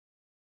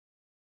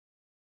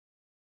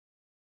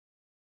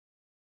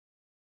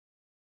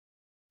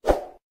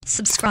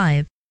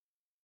subscribe.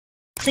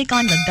 Click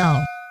on the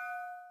bell.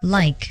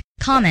 Like,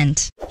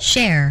 comment,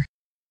 share.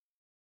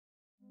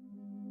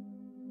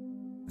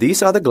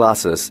 These are the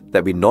glasses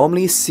that we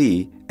normally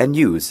see and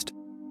used.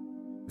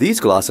 These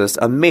glasses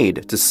are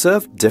made to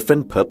serve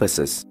different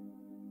purposes.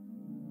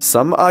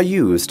 Some are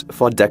used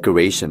for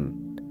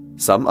decoration,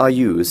 some are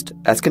used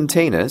as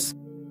containers,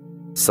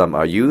 some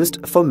are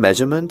used for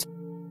measurement,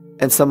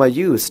 and some are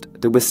used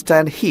to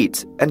withstand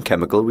heat and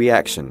chemical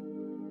reaction.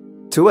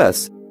 To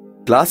us,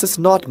 glass is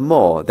not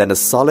more than a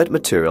solid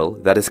material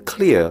that is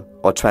clear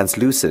or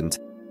translucent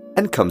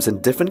and comes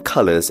in different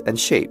colors and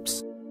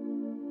shapes.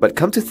 But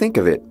come to think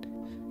of it,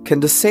 can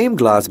the same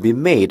glass be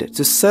made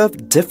to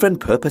serve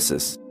different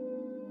purposes?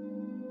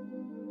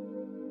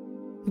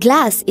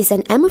 Glass is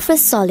an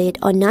amorphous solid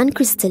or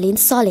non-crystalline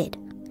solid.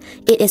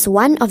 It is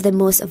one of the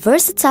most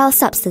versatile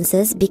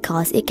substances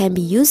because it can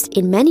be used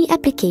in many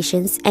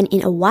applications and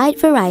in a wide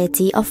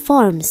variety of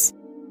forms.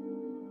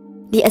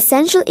 The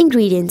essential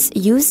ingredients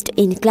used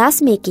in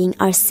glass making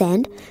are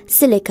sand,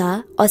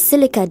 silica or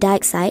silica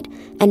dioxide,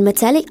 and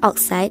metallic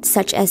oxide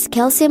such as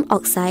calcium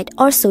oxide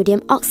or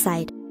sodium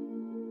oxide.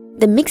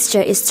 The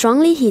mixture is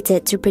strongly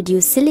heated to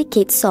produce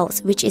silicate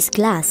salts, which is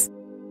glass.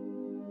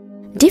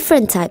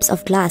 Different types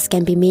of glass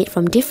can be made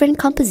from different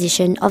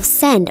composition of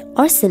sand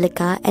or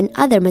silica and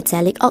other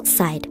metallic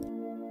oxide.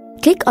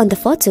 Click on the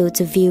photo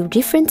to view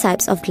different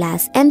types of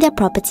glass and their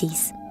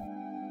properties.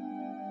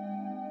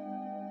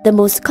 The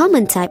most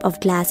common type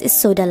of glass is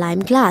soda lime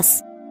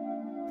glass.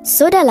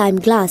 Soda lime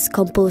glass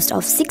composed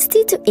of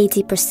 60 to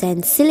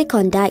 80%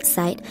 silicon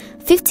dioxide,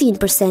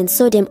 15%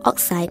 sodium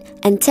oxide,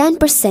 and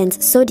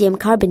 10% sodium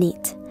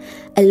carbonate.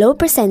 A low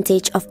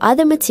percentage of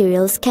other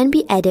materials can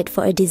be added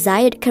for a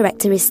desired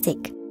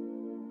characteristic.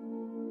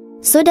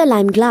 Soda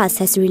lime glass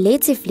has a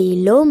relatively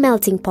low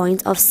melting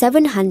point of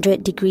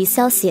 700 degrees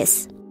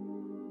Celsius.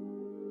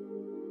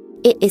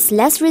 It is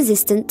less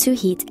resistant to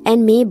heat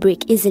and may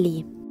break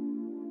easily.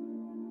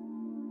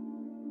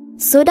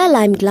 Soda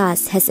lime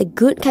glass has a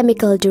good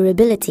chemical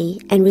durability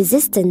and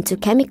resistant to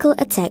chemical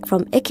attack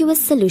from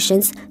aqueous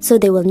solutions, so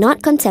they will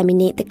not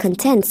contaminate the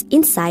contents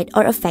inside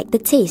or affect the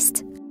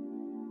taste.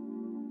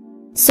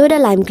 Soda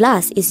lime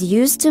glass is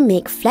used to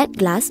make flat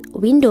glass,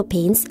 window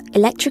panes,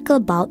 electrical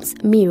bulbs,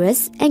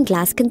 mirrors, and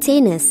glass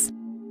containers.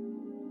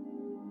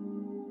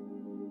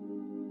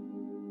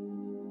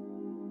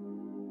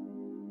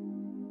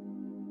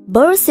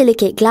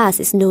 Borosilicate glass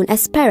is known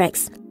as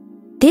Parex.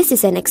 This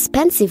is an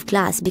expensive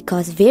glass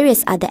because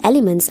various other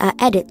elements are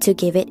added to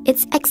give it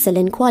its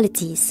excellent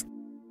qualities.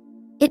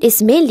 It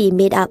is mainly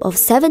made up of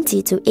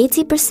 70 to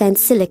 80%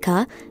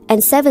 silica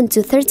and 7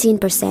 to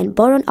 13%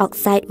 boron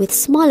oxide with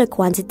smaller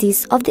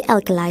quantities of the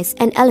alkalis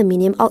and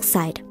aluminium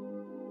oxide.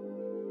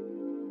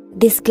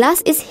 This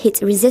glass is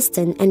heat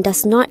resistant and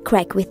does not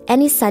crack with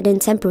any sudden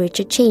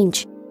temperature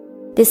change.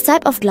 This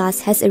type of glass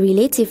has a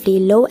relatively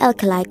low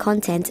alkali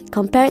content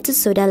compared to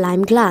soda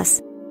lime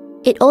glass.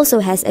 It also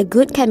has a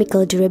good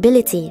chemical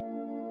durability.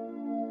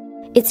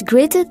 Its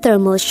greater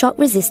thermal shock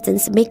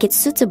resistance make it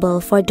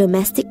suitable for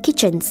domestic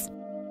kitchens.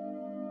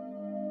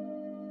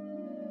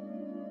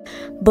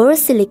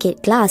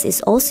 Borosilicate glass is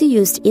also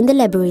used in the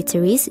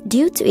laboratories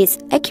due to its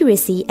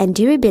accuracy and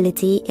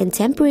durability in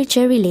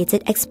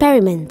temperature-related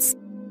experiments.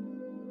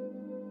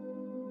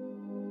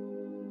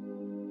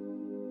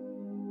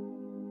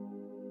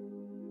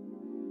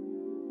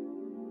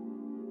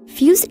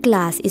 Fused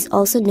glass is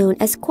also known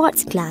as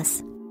quartz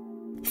glass.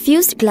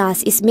 Fused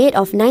glass is made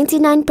of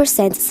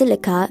 99%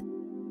 silica.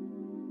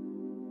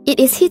 It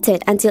is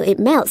heated until it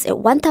melts at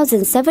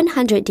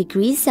 1700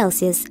 degrees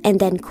Celsius and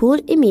then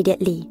cooled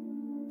immediately.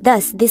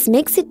 Thus, this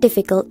makes it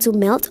difficult to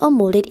melt or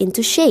mold it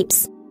into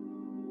shapes.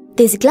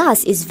 This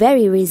glass is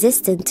very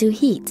resistant to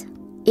heat.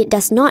 It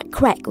does not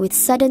crack with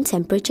sudden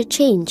temperature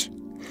change.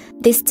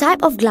 This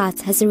type of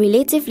glass has a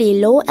relatively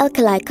low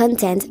alkali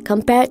content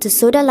compared to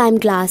soda lime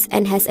glass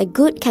and has a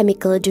good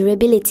chemical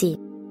durability.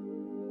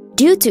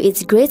 Due to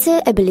its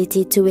greater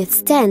ability to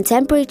withstand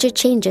temperature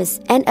changes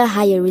and a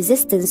higher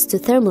resistance to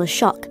thermal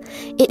shock,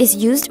 it is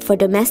used for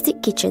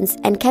domestic kitchens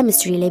and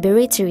chemistry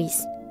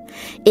laboratories.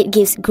 It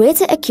gives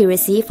greater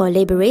accuracy for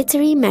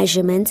laboratory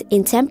measurement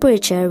in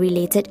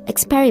temperature-related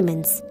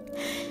experiments.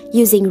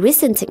 Using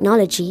recent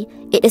technology,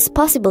 it is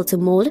possible to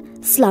mold,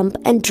 slump,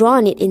 and draw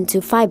it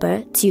into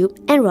fiber, tube,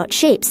 and rod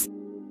shapes.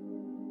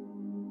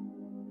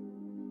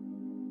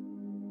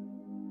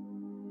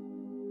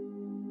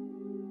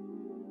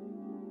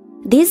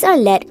 These are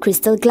lead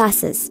crystal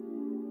glasses.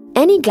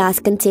 Any glass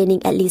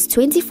containing at least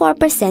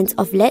 24%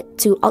 of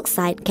lead-2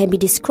 oxide can be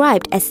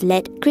described as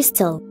lead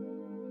crystal.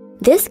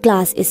 This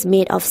glass is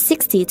made of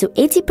 60 to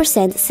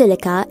 80%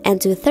 silica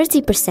and to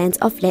 30%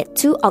 of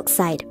lead-2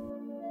 oxide.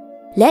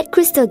 Lead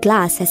crystal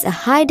glass has a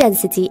high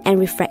density and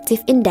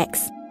refractive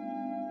index.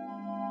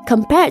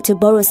 Compared to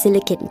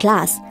borosilicate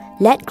glass,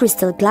 lead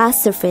crystal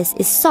glass surface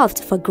is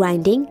soft for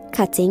grinding,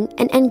 cutting,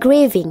 and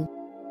engraving.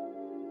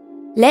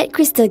 Lead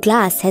crystal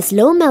glass has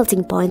low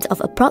melting point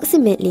of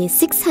approximately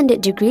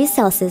 600 degrees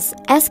Celsius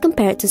as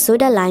compared to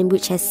soda lime,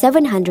 which has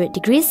 700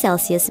 degrees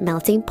Celsius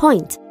melting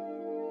point.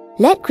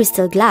 lead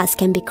crystal glass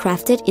can be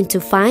crafted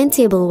into fine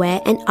tableware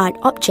and art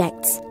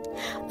objects.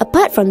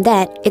 Apart from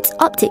that, its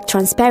optic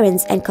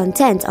transparency and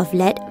content of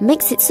lead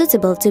makes it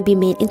suitable to be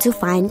made into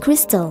fine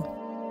crystal.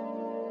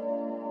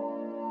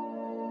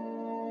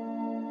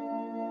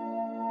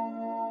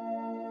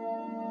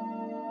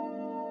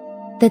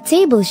 The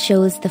table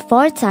shows the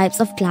 4 types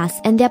of glass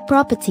and their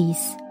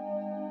properties.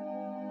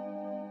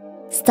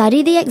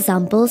 Study the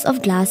examples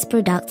of glass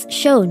products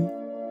shown.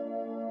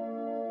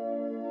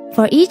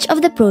 For each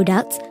of the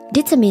products,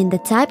 determine the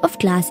type of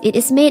glass it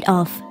is made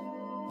of.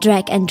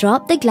 Drag and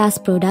drop the glass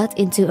product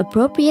into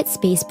appropriate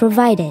space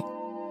provided.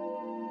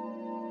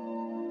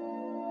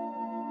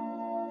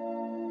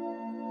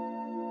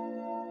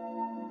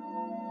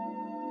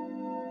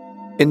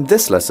 In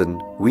this lesson,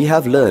 we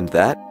have learned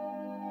that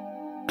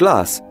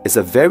glass is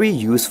a very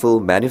useful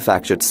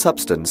manufactured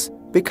substance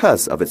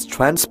because of its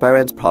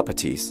transparent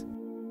properties.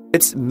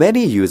 Its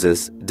many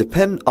uses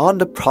depend on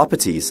the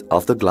properties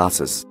of the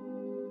glasses.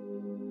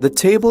 The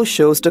table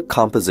shows the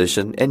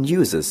composition and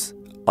uses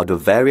of the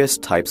various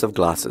types of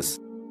glasses.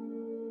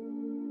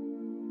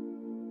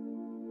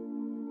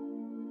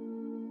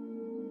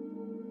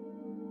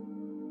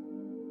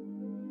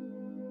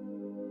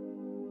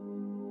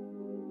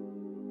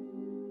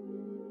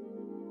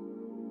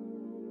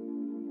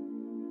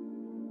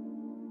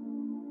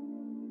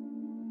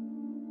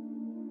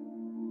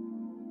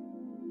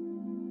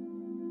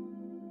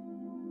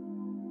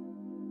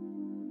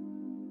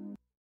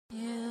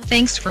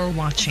 Thanks for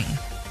watching.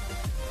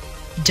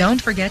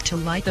 Don't forget to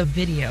like the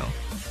video.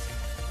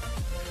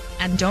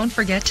 And don't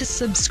forget to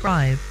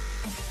subscribe.